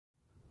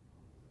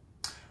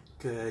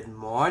Good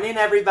morning,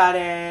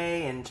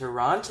 everybody in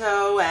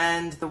Toronto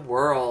and the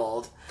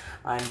world.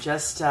 I'm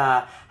just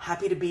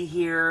happy to be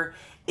here.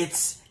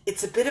 It's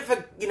a bit of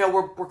a,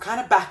 we're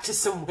kind of back to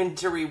some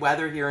wintry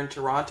weather here in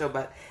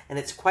Toronto, and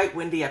it's quite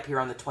windy up here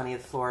on the 20th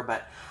floor,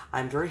 but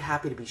I'm very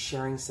happy to be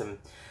sharing some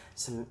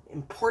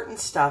important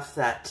stuff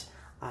that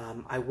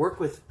I work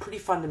with pretty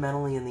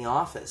fundamentally in the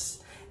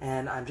office.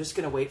 And I'm just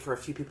going to wait for a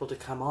few people to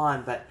come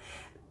on, but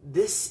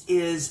this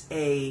is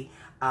an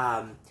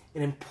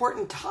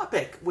important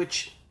topic,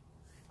 which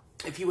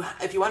if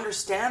you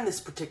understand this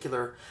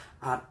particular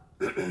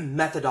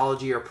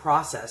methodology or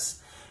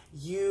process,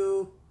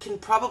 you can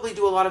probably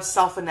do a lot of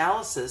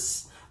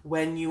self-analysis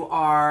when you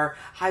are,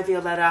 hi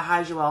Violetta,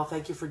 hi Joelle,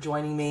 thank you for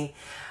joining me.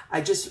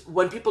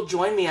 When people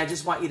join me, I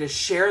just want you to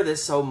share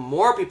this so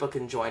more people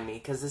can join me,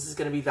 because this is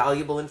going to be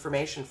valuable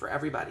information for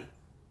everybody.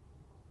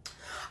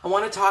 I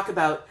want to talk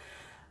about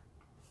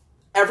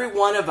every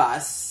one of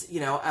us.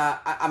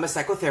 I'm a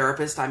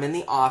psychotherapist. I'm in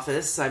the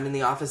office. I'm in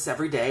the office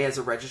every day as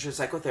a registered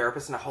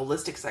psychotherapist and a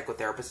holistic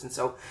psychotherapist. And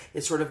so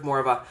it's sort of more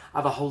of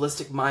a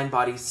holistic mind,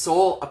 body,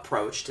 soul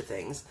approach to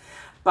things.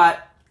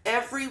 But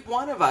every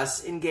one of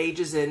us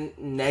engages in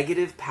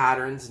negative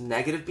patterns,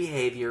 negative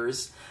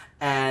behaviors,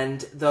 and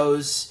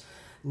those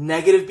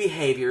negative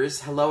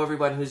behaviors, hello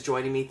everyone who's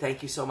joining me,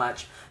 thank you so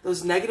much.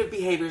 Those negative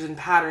behaviors and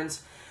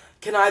patterns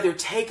can either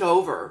take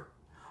over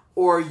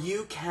or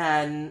you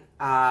can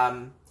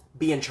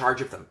be in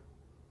charge of them.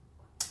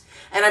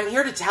 And I'm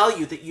here to tell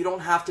you that you don't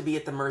have to be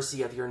at the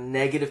mercy of your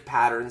negative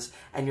patterns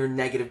and your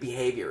negative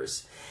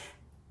behaviors.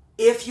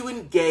 If you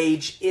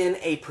engage in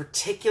a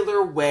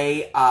particular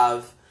way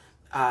of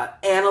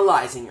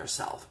analyzing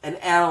yourself and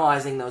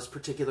analyzing those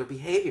particular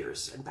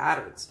behaviors and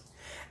patterns.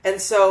 And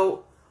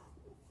so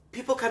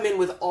people come in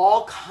with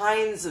all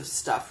kinds of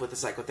stuff with a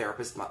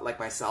psychotherapist like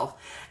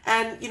myself,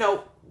 and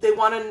they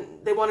want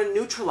to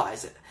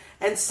neutralize it.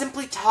 And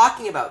simply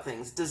talking about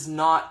things does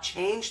not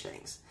change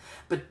things.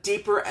 But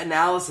deeper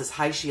analysis,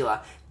 hi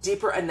Sheila,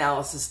 deeper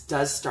analysis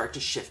does start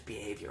to shift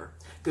behavior.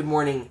 Good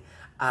morning,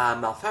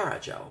 Malfara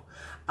Joe.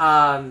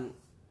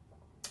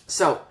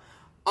 So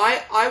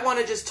I want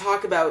to just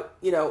talk about,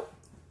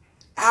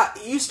 how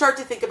you start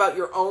to think about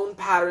your own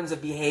patterns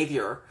of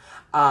behavior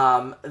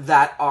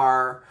that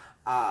are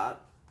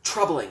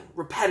troubling,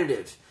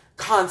 repetitive,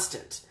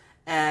 constant,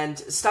 and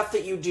stuff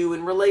that you do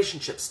in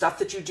relationships, stuff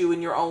that you do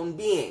in your own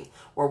being,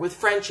 or with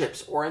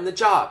friendships, or in the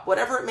job,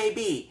 whatever it may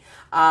be.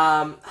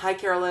 Hi,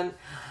 Carolyn.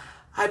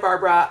 Hi,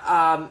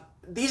 Barbara.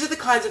 These are the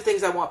kinds of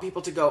things I want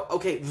people to go,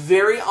 okay,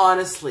 very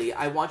honestly,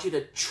 I want you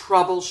to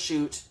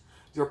troubleshoot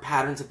your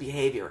patterns of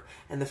behavior.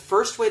 And the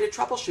first way to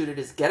troubleshoot it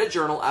is get a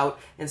journal out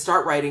and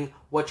start writing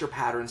what your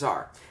patterns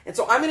are. And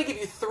so I'm going to give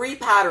you 3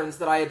 patterns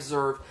that I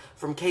observe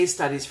from case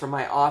studies from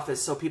my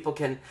office, so people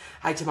can,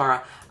 hi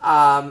Tamara,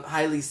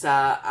 hi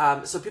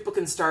Lisa, so people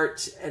can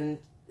start and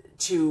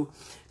to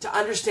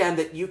understand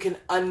that you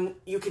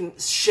can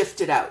shift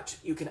it out.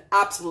 You can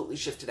absolutely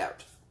shift it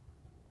out.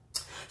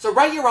 So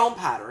write your own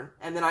pattern,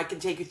 and then I can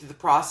take you through the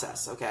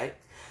process, okay?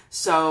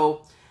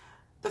 So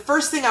the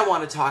first thing I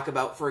want to talk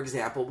about, for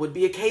example, would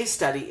be a case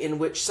study in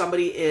which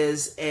somebody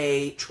is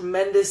a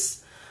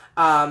tremendous,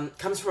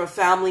 comes from a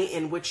family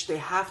in which they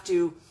have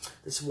to,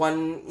 this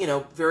one,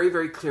 very,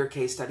 very clear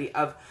case study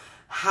of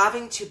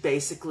having to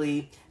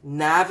basically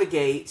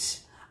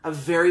navigate a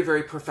very,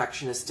 very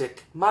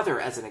perfectionistic mother,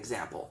 as an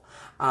example.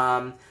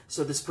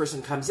 So this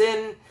person comes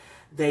in,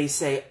 they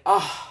say,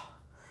 I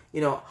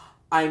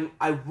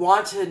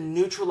want to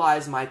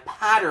neutralize my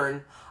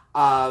pattern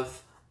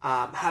of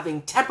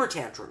having temper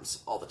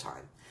tantrums all the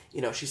time.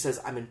 She says,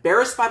 I'm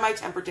embarrassed by my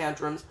temper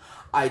tantrums.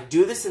 I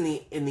do this in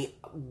the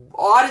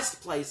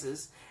oddest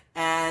places,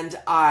 and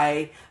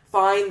I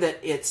find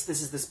that this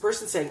is this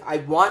person saying, I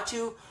want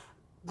to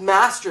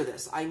master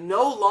this. I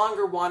no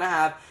longer want to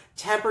have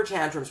temper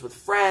tantrums with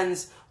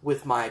friends,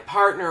 with my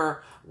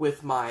partner,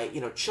 with my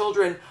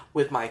children,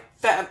 with my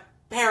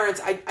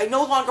parents. I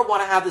no longer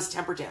want to have this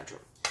temper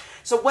tantrum.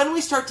 So when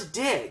we start to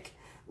dig,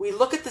 we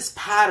look at this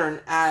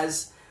pattern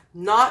as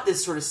not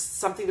this sort of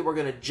something that we're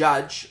going to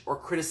judge or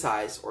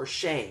criticize or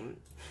shame.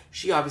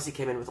 She obviously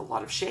came in with a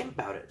lot of shame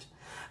about it.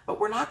 But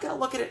we're not going to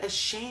look at it as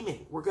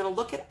shaming. We're going to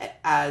look at it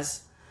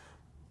as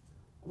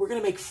we're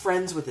going to make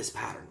friends with this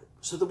pattern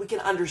so that we can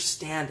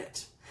understand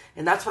it.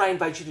 And that's what I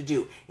invite you to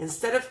do.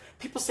 Instead of,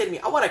 people say to me,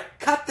 I want to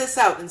cut this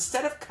out.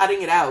 Instead of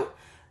cutting it out,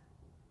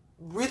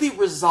 really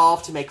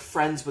resolve to make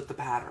friends with the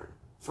pattern,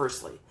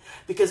 firstly.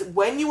 Because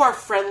when you are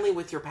friendly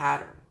with your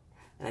pattern,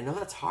 and I know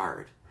that's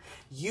hard,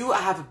 you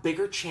have a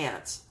bigger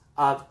chance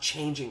of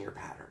changing your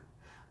pattern.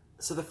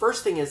 So the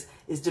first thing is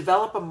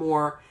develop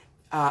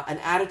an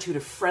attitude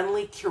of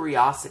friendly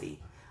curiosity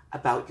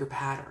about your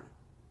pattern.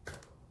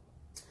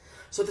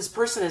 So this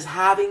person is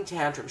having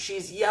tantrums.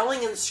 She's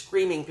yelling and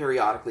screaming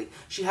periodically.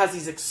 She has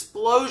these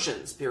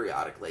explosions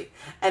periodically.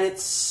 And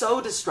it's so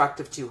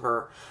destructive to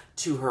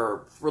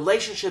her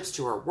relationships,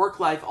 to her work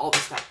life, all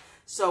this stuff.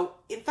 So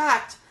in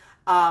fact,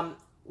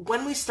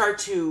 when we start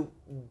to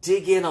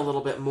dig in a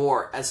little bit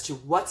more as to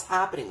what's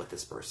happening with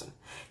this person,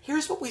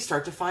 here's what we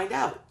start to find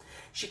out.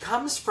 she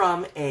comes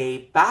from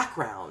a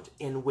background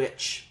in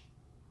which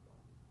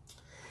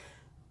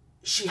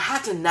she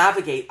had to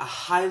navigate a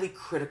highly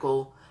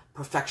critical,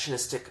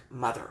 perfectionistic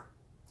mother.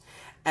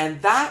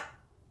 And that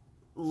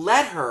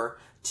led her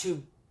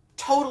to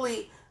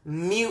totally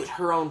mute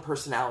her own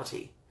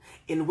personality,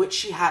 in which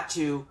she had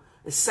to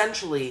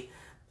essentially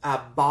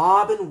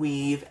bob and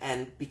weave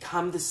and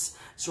become this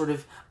sort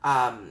of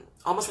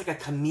almost like a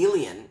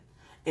chameleon,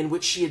 in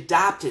which she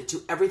adapted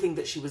to everything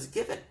that she was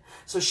given.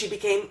 So she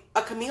became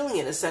a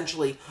chameleon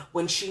essentially.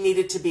 When she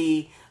needed to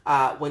be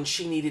outgoing,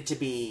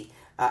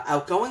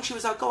 she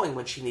was outgoing.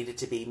 When she needed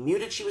to be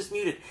muted, she was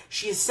muted.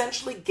 She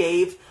essentially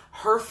gave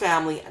her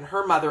family and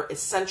her mother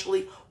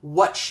essentially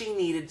what she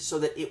needed so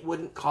that it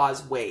wouldn't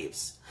cause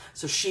waves.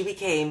 So she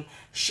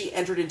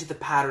entered into the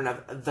pattern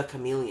of the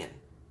chameleon.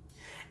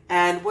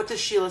 And what does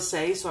Sheila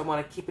say? So I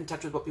want to keep in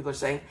touch with what people are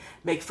saying.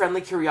 Make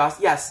friendly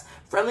curiosity. Yes,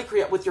 friendly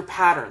with your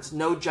patterns.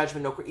 No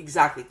judgment,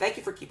 exactly. Thank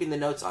you for keeping the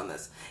notes on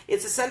this.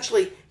 It's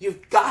essentially,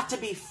 you've got to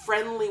be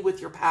friendly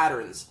with your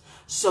patterns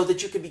so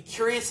that you can be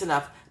curious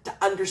enough to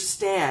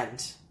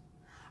understand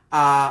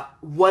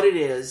what it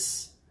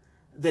is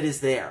that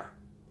is there.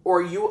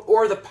 Or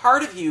the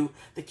part of you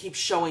that keeps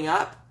showing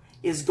up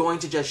is going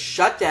to just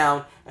shut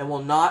down and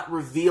will not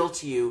reveal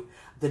to you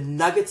the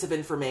nuggets of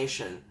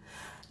information,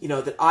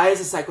 that I,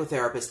 as a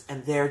psychotherapist,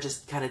 am there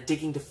just kind of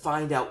digging to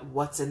find out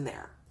what's in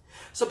there.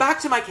 So back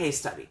to my case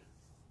study.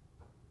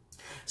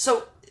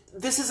 So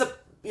this is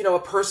a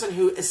person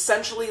who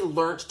essentially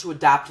learned to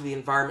adapt to the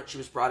environment she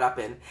was brought up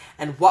in,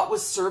 and what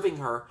was serving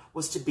her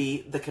was to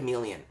be the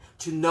chameleon,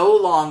 to no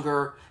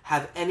longer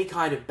have any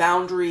kind of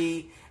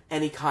boundary,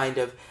 any kind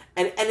of,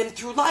 and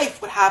through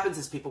life, what happens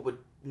is people would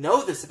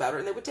know this about her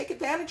and they would take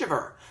advantage of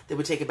her. They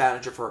would take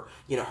advantage of her,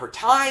 her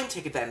time,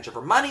 take advantage of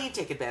her money,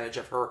 take advantage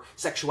of her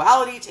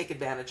sexuality, take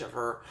advantage of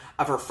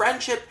her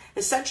friendship.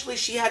 Essentially,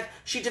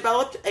 she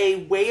developed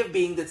a way of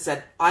being that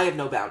said, I have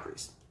no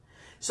boundaries.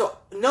 So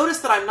notice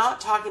that I'm not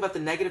talking about the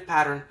negative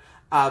pattern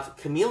of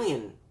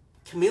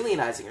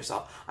chameleonizing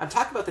yourself. I'm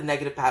talking about the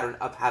negative pattern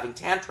of having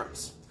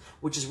tantrums,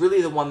 which is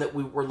really the one that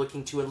we were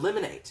looking to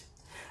eliminate.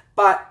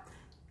 But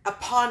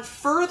upon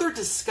further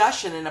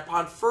discussion and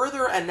upon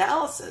further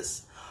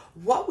analysis,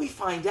 what we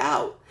find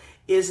out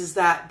is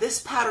that this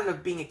pattern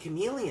of being a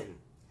chameleon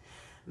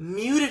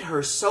muted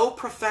her so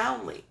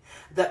profoundly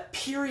that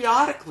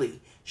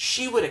periodically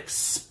she would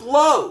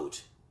explode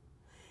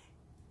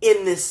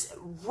in this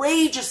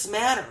rageous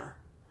manner.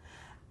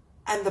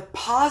 And the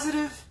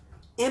positive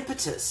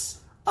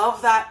impetus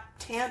of that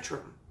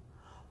tantrum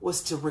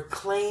was to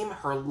reclaim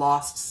her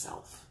lost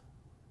self.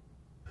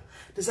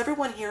 Does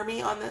everyone hear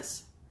me on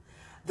this?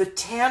 The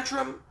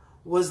tantrum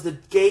was the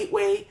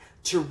gateway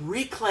to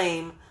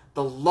reclaim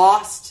the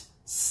lost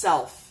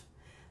self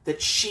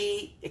that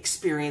she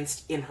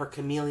experienced in her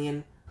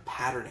chameleon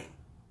patterning.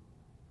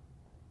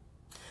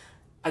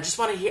 I just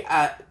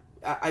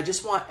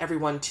want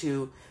everyone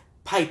to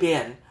pipe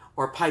in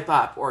or pipe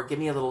up or give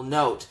me a little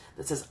note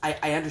that says,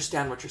 I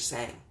understand what you're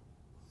saying.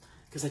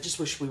 Because I just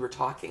wish we were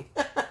talking.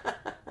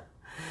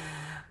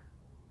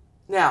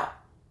 Now,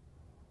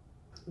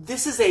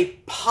 this is a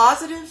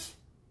positive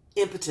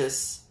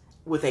impetus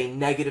with a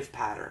negative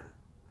pattern.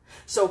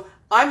 So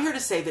I'm here to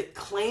say that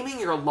claiming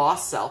your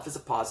lost self is a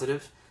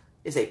positive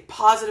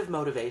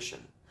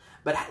motivation.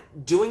 But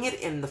doing it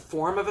in the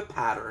form of a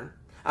pattern,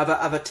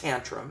 of a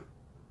tantrum,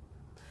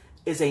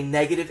 is a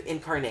negative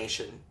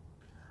incarnation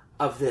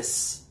of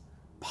this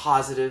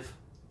positive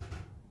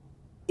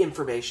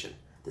information,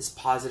 this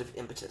positive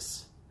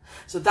impetus.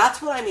 So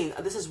that's what I mean.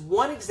 This is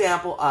one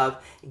example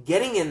of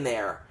getting in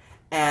there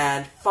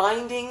and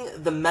finding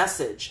the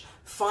message,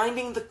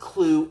 finding the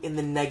clue in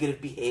the negative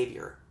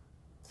behavior.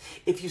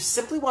 If you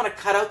simply want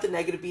to cut out the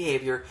negative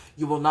behavior,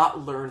 you will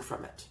not learn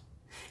from it.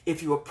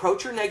 If you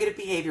approach your negative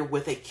behavior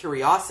with a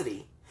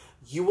curiosity,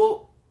 you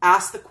will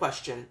ask the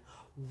question,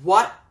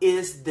 what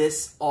is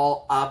this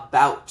all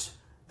about?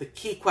 The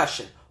key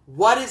question,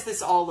 what is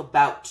this all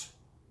about?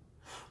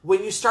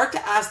 When you start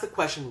to ask the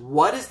question,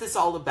 what is this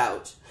all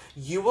about?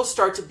 You will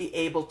start to be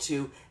able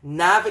to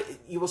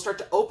you will start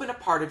to open a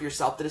part of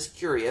yourself that is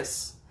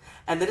curious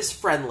and that is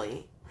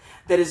friendly,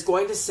 that is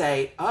going to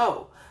say,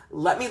 oh,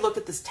 let me look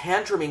at this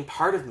tantruming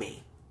part of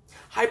me.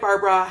 Hi,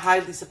 Barbara. Hi,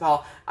 Lisa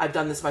Paul. I've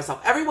done this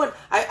myself. Everyone,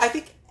 I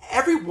think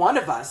every one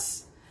of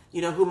us,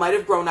 who might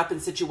have grown up in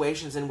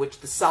situations in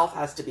which the self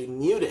has to be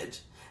muted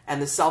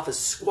and the self is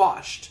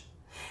squashed,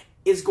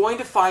 is going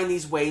to find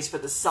these ways for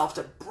the self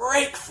to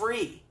break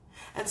free.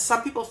 And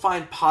some people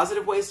find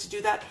positive ways to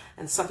do that,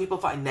 and some people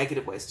find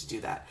negative ways to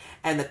do that.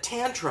 And the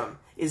tantrum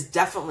is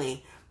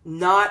definitely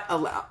not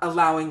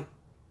allowing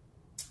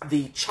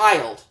the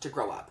child to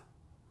grow up,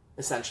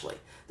 essentially.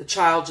 The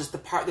child,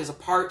 there's a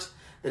part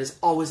that is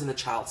always in the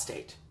child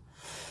state.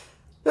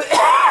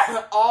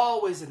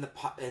 Always in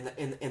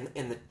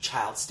the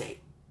child state.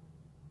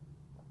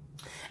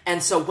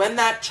 And so when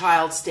that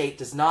child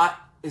state is not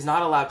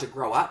allowed to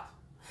grow up,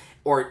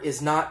 or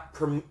is not,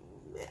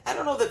 I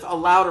don't know if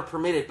allowed or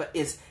permitted, but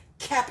is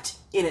kept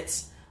in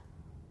its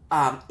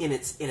in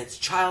its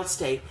child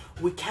state,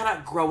 we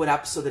cannot grow it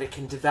up so that it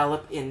can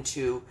develop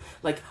into,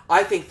 like,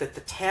 I think that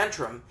the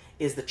tantrum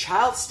is the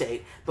child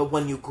state, but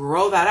when you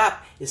grow that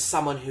up is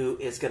someone who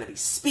is going to be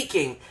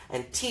speaking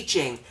and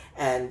teaching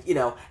and, you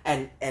know,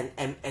 and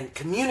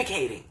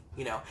communicating,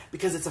 you know,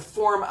 because it's a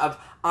form of,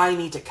 I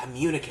need to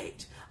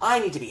communicate. I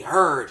need to be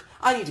heard.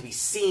 I need to be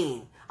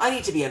seen. I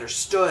need to be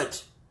understood.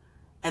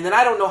 And then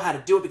I don't know how to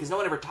do it because no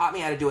one ever taught me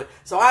how to do it,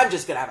 so I'm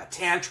just going to have a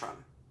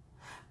tantrum.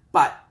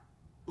 But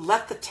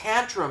let the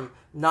tantrum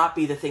not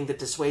be the thing that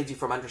dissuades you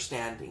from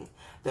understanding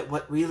that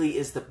what really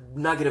is the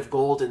nugget of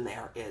gold in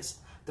there is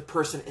the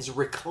person is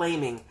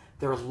reclaiming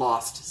their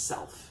lost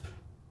self.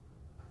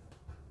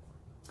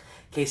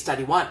 Case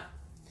study 1.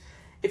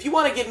 If you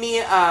want to give me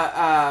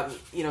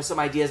you know, some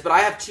ideas, but I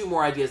have 2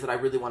 more ideas that I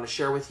really want to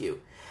share with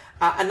you.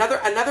 Another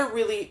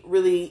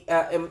really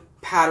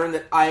pattern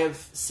that I have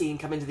seen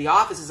come into the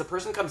office is a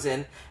person comes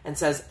in and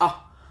says,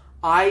 oh,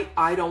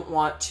 I don't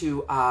want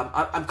to,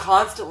 I'm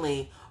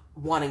constantly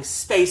wanting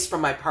space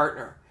from my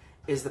partner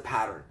is the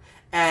pattern.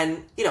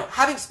 And, you know,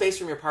 having space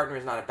from your partner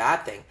is not a bad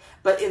thing.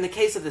 But in the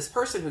case of this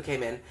person who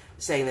came in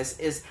saying this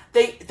is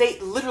they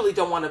literally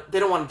don't want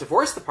to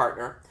divorce the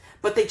partner,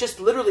 but they just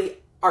literally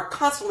are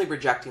constantly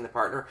rejecting the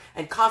partner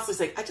and constantly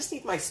saying, I just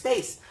need my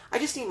space. I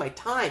just need my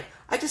time.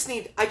 I just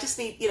need,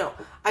 you know,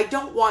 I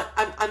don't want,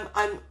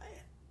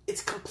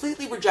 it's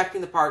completely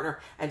rejecting the partner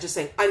and just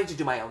saying, I need to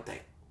do my own thing.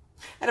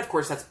 And of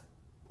course, that's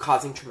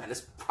causing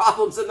tremendous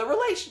problems in the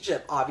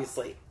relationship,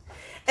 obviously.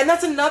 And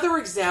that's another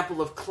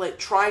example of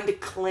trying to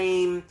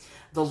claim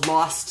the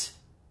lost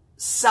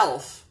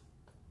self,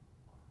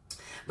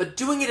 but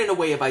doing it in a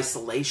way of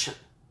isolation.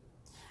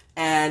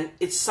 And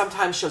it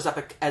sometimes shows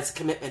up as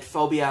commitment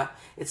phobia.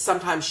 It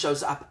sometimes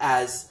shows up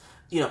as,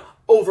 you know,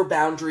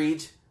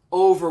 over-boundaried,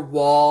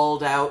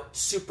 over-walled out,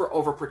 super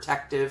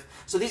overprotective.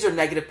 So these are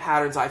negative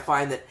patterns I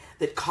find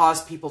that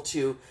cause people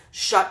to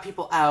shut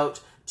people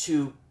out,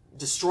 to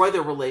destroy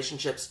their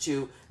relationships,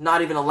 to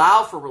not even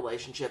allow for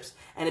relationships,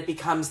 and it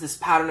becomes this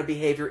pattern of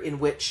behavior in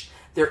which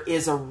there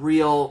is a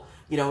real,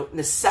 you know,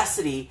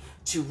 necessity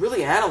to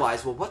really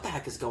analyze, well, what the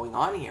heck is going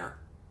on here?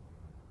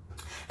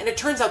 And it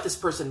turns out this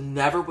person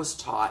never was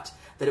taught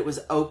that it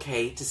was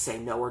okay to say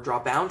no or draw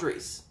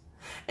boundaries.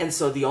 And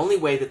so the only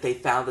way that they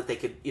found that they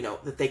could, you know,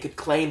 that they could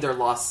claim their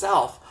lost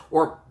self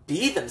or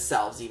be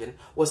themselves even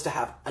was to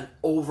have an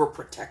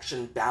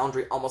overprotection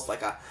boundary, almost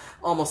like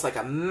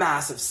a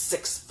massive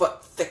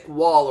 6-foot thick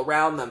wall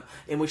around them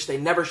in which they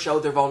never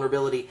showed their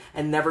vulnerability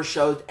and never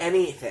showed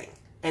anything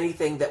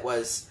that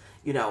was,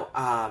 you know,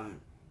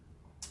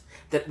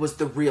 that was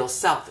the real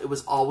self. It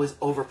was always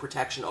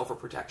overprotection,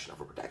 overprotection,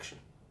 overprotection.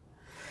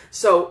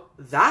 So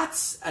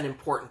that's an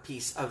important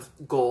piece of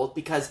gold,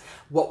 because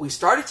what we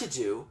started to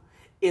do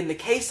in the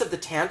case of the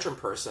tantrum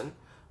person,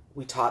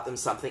 we taught them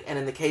something. And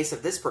in the case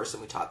of this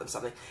person, we taught them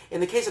something. In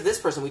the case of this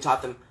person, we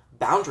taught them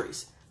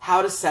boundaries,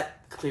 how to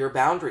set clear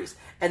boundaries,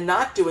 and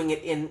not doing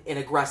it in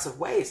aggressive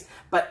ways,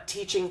 but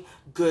teaching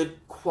good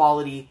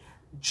quality,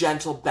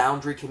 gentle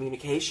boundary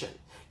communication.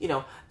 You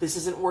know, this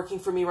isn't working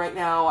for me right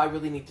now. I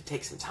really need to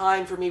take some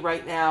time for me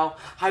right now.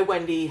 Hi,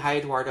 Wendy. Hi,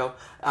 Eduardo.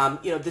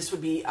 You know, this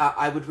would be,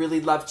 I would really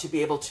love to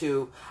be able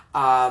to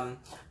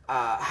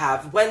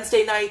have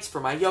Wednesday nights for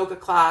my yoga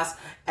class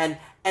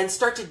and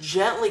start to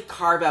gently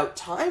carve out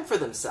time for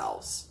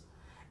themselves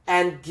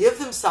and give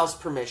themselves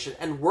permission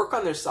and work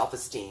on their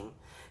self-esteem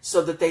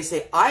so that they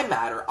say, I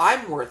matter,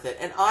 I'm worth it,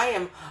 and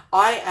I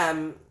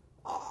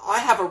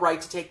have a right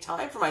to take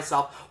time for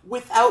myself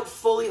without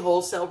fully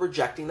wholesale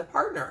rejecting the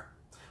partner.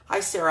 Hi,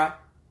 Sarah.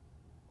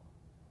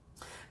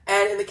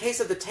 And in the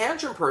case of the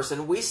tantrum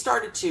person, we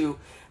started to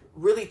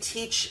really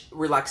teach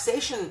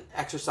relaxation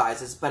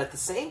exercises, but at the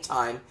same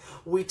time,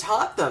 I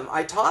taught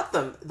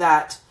them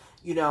that,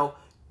 you know,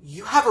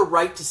 you have a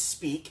right to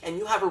speak and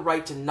you have a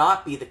right to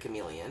not be the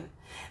chameleon.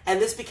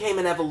 And this became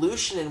an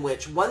evolution in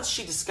which once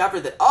she discovered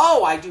that,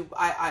 oh,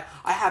 I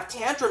have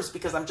tantrums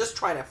because I'm just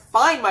trying to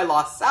find my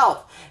lost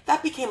self,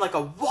 that became like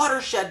a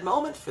watershed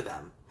moment for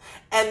them.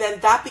 And then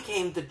that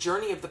became the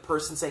journey of the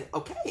person saying,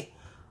 okay,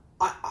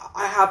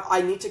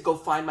 I need to go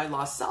find my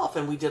lost self.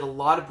 And we did a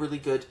lot of really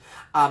good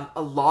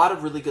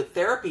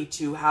therapy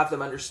to have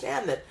them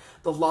understand that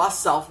the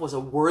lost self was a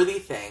worthy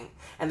thing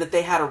and that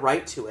they had a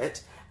right to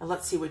it. And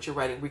let's see what you're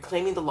writing.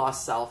 Reclaiming the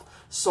lost self,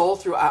 soul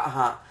through,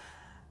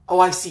 Oh,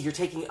 I see. You're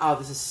taking, oh,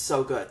 this is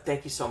so good.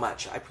 Thank you so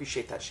much. I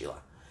appreciate that,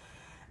 Sheila.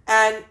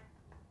 And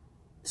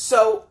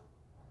so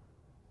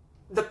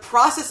the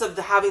process of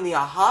having the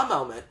aha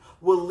moment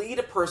will lead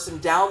a person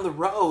down the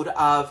road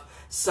of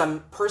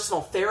some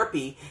personal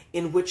therapy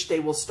in which they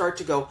will start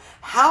to go,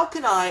 how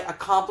can I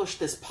accomplish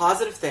this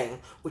positive thing,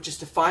 which is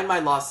to find my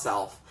lost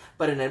self,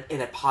 but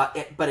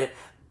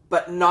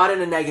not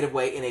in a negative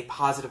way, in a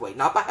positive way,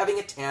 not by having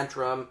a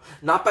tantrum,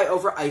 not by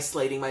over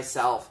isolating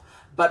myself,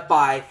 but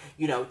by,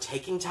 you know,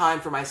 taking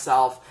time for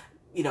myself,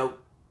 you know,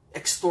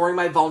 exploring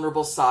my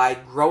vulnerable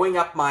side, growing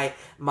up my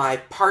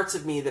parts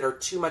of me that are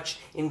too much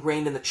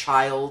ingrained in the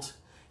child,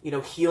 you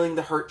know, healing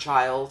the hurt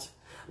child,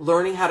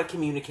 learning how to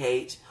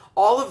communicate,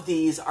 All of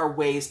these are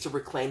ways to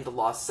reclaim the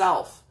lost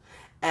self.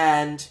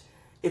 And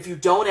if you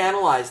don't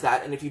analyze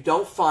that, and if you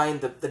don't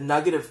find the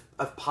nugget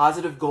of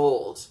positive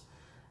gold,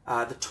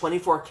 the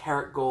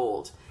 24-karat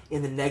gold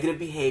in the negative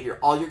behavior,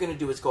 all you're going to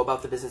do is go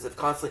about the business of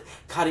constantly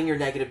cutting your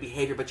negative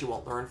behavior, but you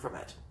won't learn from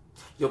it.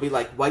 You'll be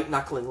like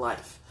white-knuckling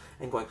life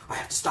and going, I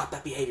have to stop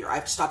that behavior, I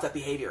have to stop that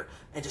behavior,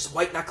 and just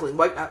white-knuckling,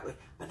 but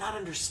not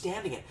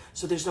understanding it.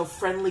 So there's no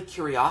friendly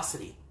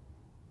curiosity.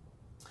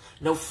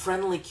 No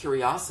friendly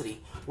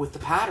curiosity with the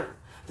pattern.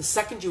 The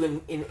second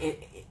you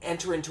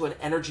enter into an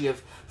energy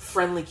of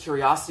friendly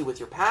curiosity with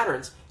your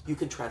patterns, you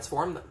can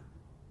transform them.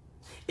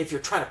 If you're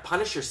trying to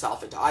punish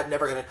yourself into, I'm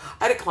never going to...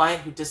 I had a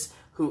client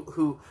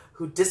who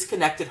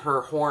disconnected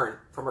her horn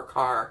from her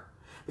car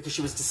because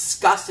she was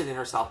disgusted in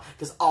herself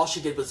because all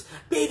she did was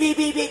beep, beep,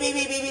 beep, beep, beep,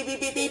 beep, beep, beep,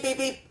 beep, beep, beep,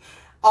 beep,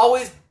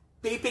 always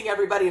beeping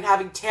everybody and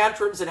having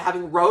tantrums and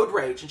having road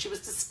rage. And she was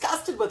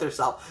disgusted with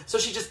herself. So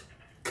she just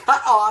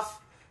cut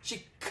off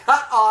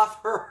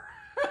her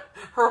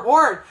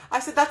horn. I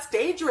said, that's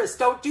dangerous.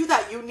 Don't do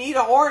that. You need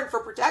a horn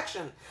for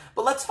protection.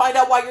 But let's find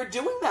out why you're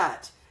doing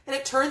that. And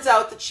it turns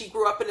out that she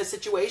grew up in a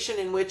situation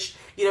in which,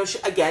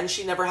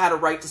 she never had a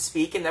right to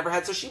speak and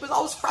so she was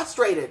always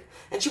frustrated.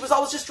 And she was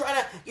always just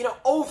trying to,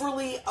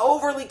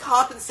 overly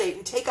compensate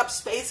and take up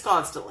space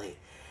constantly.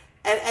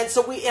 And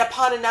so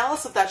upon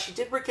analysis of that, she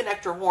did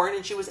reconnect her horn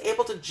and she was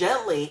able to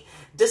gently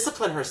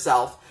discipline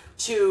herself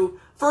to,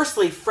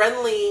 firstly,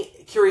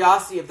 friendly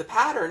curiosity of the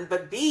pattern,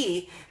 but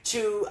B,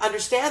 to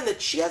understand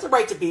that she has a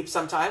right to beep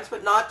sometimes,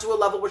 but not to a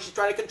level where she's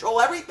trying to control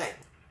everything.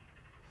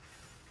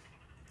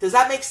 Does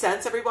that make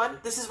sense, everyone?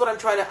 This is what I'm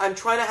trying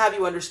to have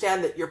you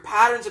understand, that your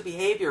patterns of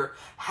behavior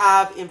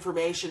have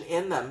information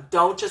in them.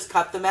 Don't just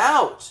cut them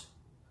out.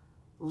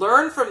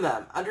 Learn from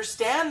them.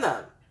 Understand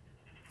them.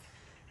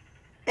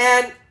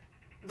 And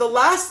the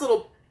last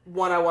little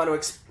one I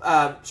want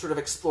to sort of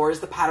explore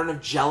is the pattern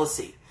of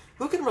jealousy.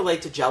 Who can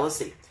relate to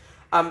jealousy?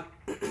 A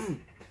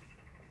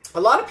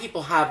lot of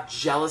people have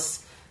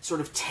jealous sort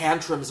of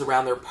tantrums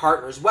around their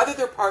partners, whether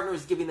their partner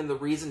is giving them the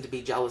reason to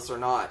be jealous or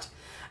not.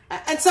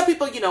 And some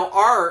people,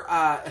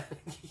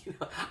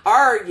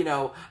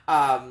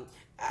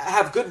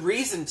 have good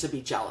reason to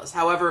be jealous.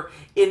 However,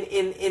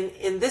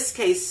 in this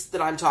case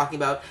that I'm talking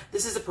about,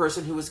 this is a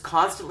person who was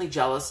constantly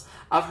jealous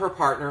of her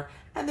partner,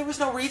 and there was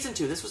no reason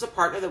to. This was a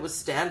partner that was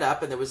stand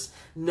up, and there was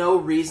no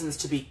reasons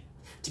to be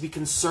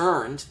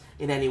concerned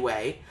in any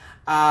way.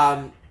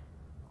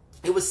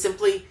 It was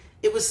simply,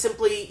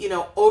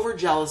 over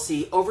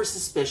jealousy, over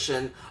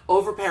suspicion,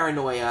 over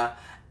paranoia,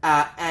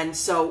 and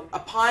so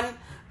upon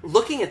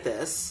looking at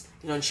this,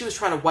 and she was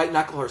trying to white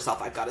knuckle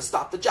herself. I've got to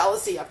stop the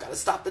jealousy. I've got to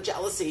stop the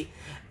jealousy.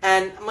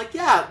 And I'm like,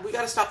 yeah, we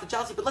got to stop the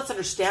jealousy, but let's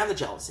understand the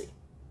jealousy.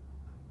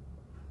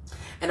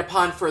 And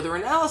upon further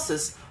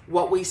analysis,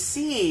 what we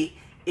see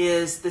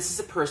is this is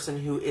a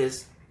person who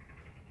is,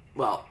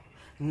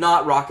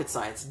 not rocket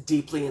science,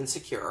 deeply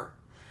insecure.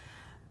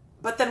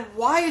 But then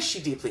why is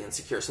she deeply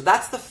insecure? So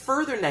that's the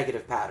further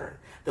negative pattern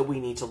that we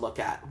need to look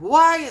at.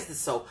 Why is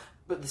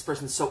this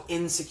person so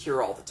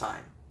insecure all the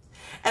time?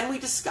 And we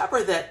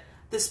discover that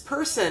this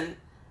person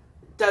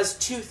does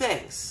two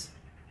things.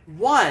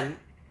 One,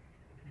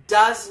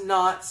 does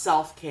not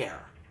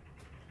self-care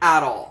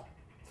at all.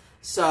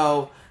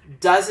 So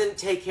doesn't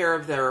take care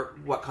of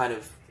what kind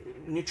of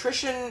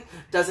nutrition,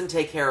 doesn't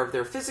take care of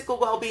their physical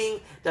well-being,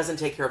 doesn't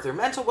take care of their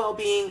mental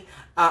well-being,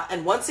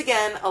 and once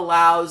again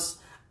allows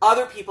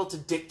other people to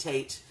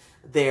dictate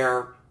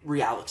their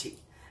reality.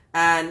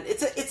 And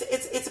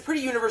it's a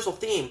pretty universal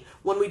theme.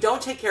 When we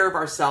don't take care of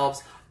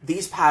ourselves,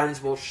 these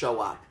patterns will show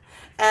up.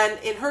 And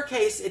in her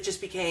case, it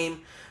just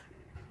became,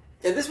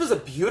 and this was a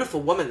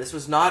beautiful woman. This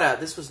was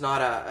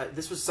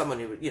someone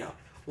who,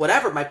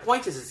 whatever. My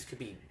point is it could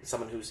be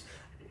someone who's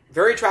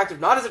very attractive,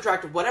 not as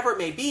attractive, whatever it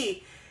may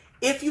be.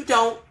 If you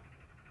don't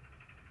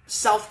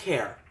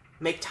self-care,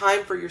 make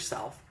time for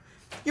yourself,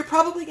 you're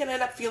probably going to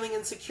end up feeling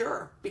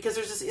insecure because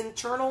there's this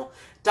internal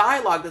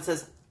dialogue that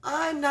says,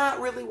 I'm not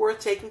really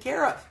worth taking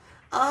care of.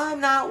 I'm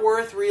not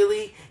worth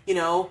really,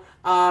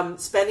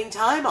 spending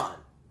time on.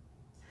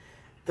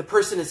 The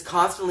person is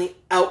constantly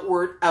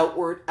outward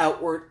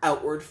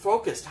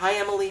focused. Hi,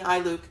 Emily. Hi,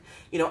 Luke.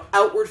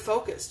 Outward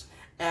focused.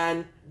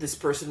 And this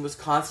person was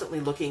constantly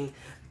looking,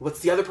 what's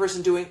the other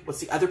person doing? What's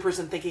the other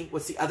person thinking?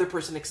 What's the other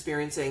person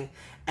experiencing?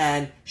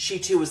 And she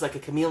too was like a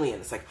chameleon.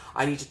 It's like,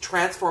 I need to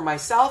transform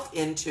myself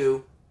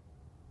into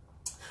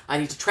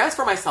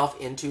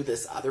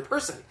this other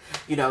person,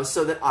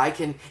 so that I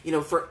can,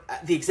 for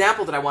the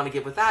example that I want to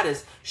give with that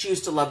is she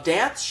used to love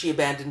dance. She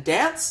abandoned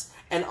dance,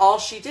 and all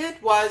she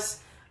did was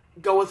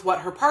go with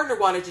what her partner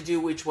wanted to do,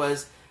 which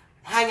was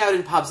hang out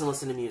in pubs and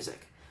listen to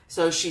music.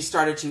 So she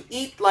started to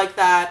eat like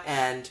that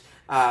and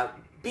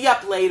be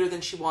up later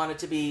than she wanted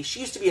to be. She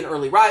used to be an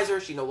early riser.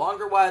 She no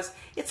longer was.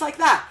 It's like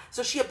that.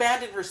 So she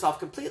abandoned herself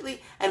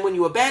completely. And when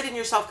you abandon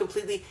yourself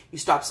completely, you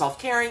stop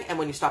self-caring. And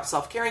when you stop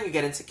self-caring, you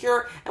get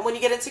insecure. And when you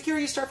get insecure,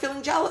 you start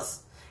feeling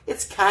jealous.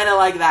 It's kind of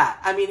like that.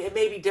 I mean, it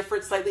may be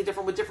different, slightly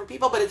different with different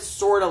people, but it's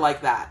sort of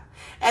like that.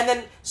 And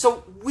then,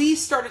 so we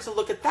started to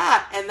look at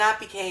that, and that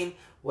became,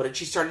 What did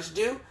she start to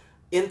do?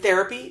 In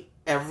therapy,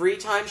 every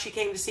time she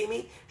came to see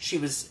me, she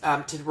was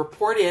to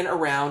report in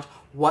around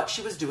what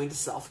she was doing to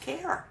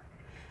self-care.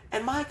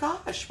 And my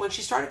gosh, when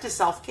she started to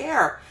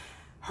self-care,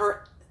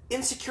 her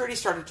insecurity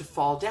started to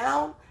fall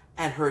down,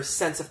 and her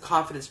sense of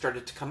confidence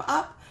started to come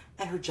up,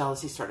 and her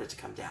jealousy started to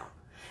come down.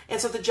 And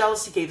so the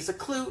jealousy gave us a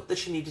clue that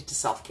she needed to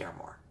self-care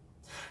more.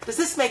 Does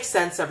this make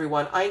sense,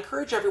 everyone? I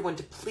encourage everyone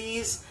to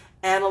please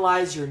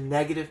analyze your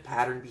negative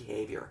pattern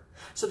behavior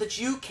so that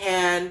you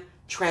can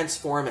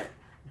transform it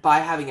by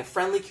having a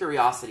friendly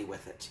curiosity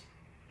with it.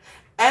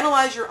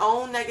 Analyze your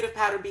own negative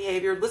pattern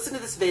behavior. Listen to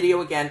this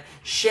video again.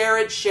 Share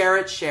it, share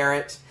it, share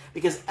it,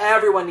 because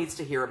everyone needs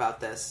to hear about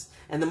this.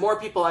 And the more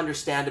people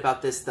understand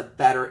about this, the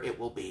better it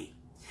will be.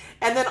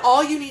 And then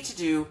all you need to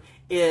do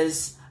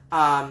is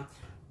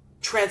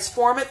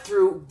transform it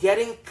through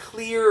getting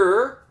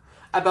clearer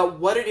about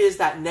what it is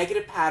that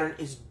negative pattern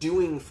is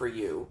doing for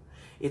you.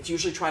 It's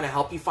usually trying to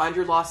help you find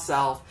your lost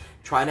self,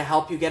 trying to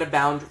help you get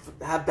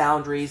have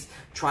boundaries,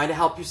 trying to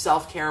help you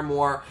self-care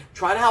more,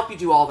 trying to help you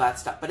do all that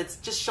stuff. But it's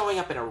just showing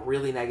up in a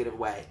really negative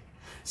way.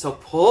 So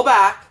pull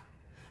back,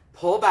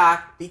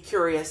 be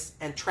curious,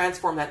 and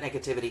transform that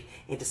negativity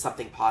into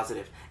something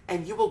positive.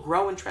 And you will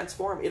grow and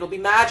transform. It'll be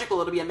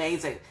magical. It'll be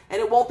amazing. And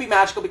it won't be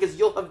magical because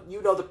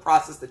you know the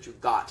process that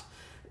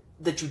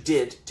you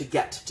did to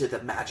get to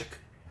the magic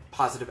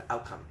positive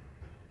outcome.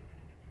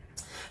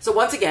 So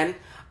once again,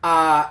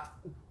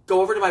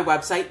 go over to my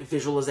website,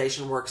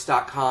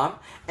 visualizationworks.com,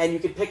 and you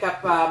can pick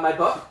up my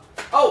book.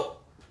 Oh,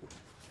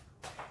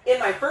 in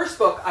my first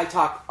book, I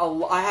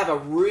have a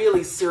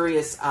really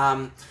serious,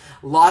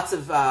 lots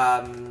of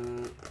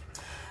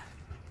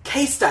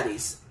case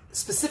studies.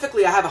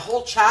 Specifically, I have a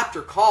whole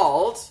chapter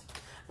called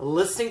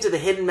Listening to the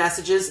Hidden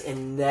Messages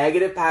in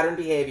Negative Pattern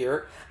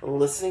Behavior.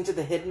 Listening to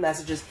the Hidden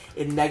Messages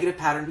in Negative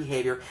Pattern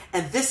Behavior.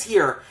 And this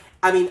here,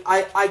 I mean,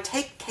 I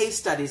take case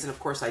studies, and of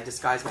course I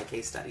disguise my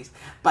case studies.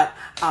 But,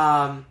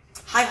 hi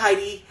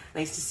Heidi,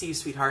 nice to see you,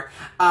 sweetheart.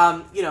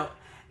 You know,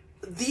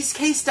 these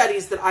case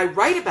studies that I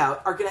write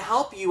about are going to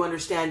help you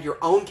understand your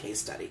own case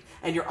study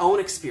and your own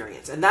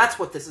experience. And that's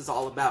what this is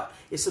all about,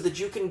 is so that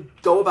you can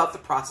go about the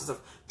process of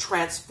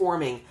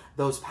transforming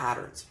those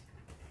patterns.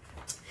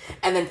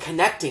 And then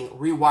connecting,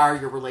 rewire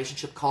your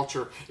relationship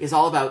culture is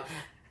all about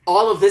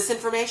all of this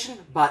information,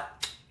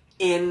 but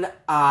in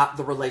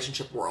the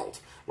relationship world.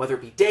 Whether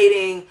it be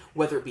dating,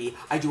 whether it be,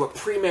 I do a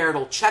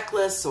premarital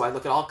checklist, so I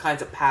look at all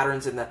kinds of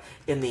patterns in the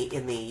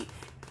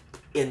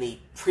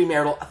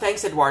premarital.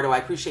 Thanks, Eduardo. I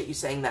appreciate you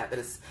saying that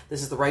this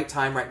is the right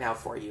time right now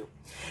for you.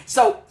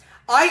 So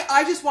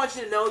I just want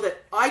you to know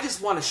that I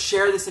just want to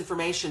share this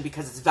information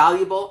because it's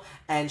valuable,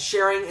 and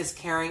sharing is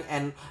caring,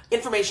 and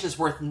information is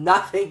worth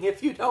nothing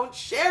if you don't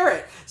share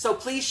it. So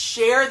please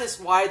share this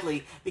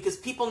widely because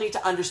people need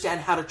to understand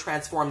how to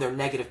transform their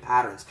negative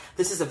patterns.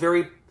 This is a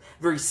very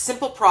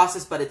simple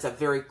process, but it's a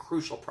very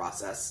crucial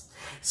process.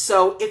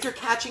 So if you're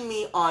catching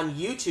me on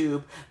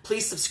YouTube,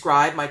 please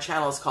subscribe. My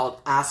channel is called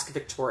Ask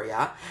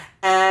Victoria.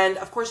 And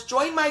of course,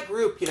 join my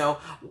group. You know,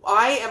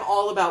 I am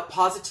all about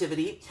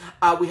positivity.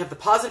 We have the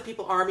Positive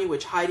People Army,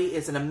 which Heidi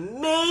is an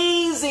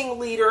amazing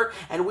leader.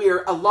 And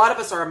a lot of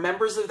us are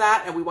members of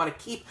that, and we want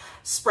to keep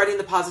spreading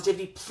the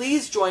positivity.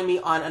 Please join me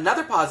on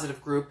another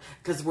positive group,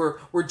 because we're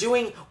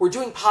doing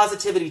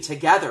positivity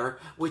together,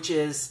 which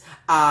is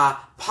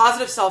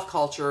positive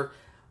self-culture,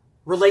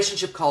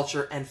 relationship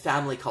culture, and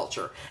family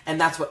culture. And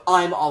that's what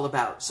I'm all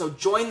about. So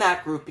join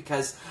that group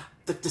because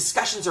the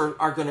discussions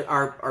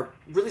are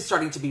really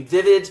starting to be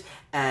vivid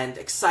and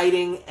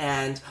exciting,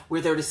 and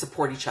we're there to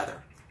support each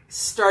other.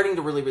 Starting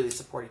to really, really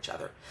support each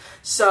other.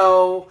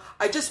 So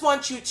I just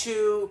want you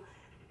to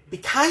be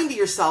kind to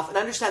yourself and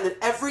understand that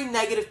every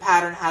negative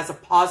pattern has a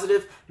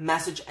positive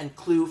message and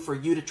clue for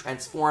you to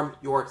transform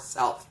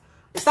yourself.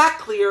 Is that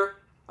clear?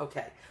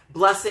 Okay.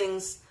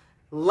 Blessings.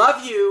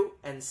 Love you,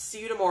 and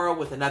see you tomorrow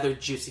with another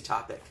juicy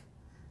topic.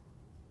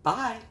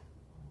 Bye.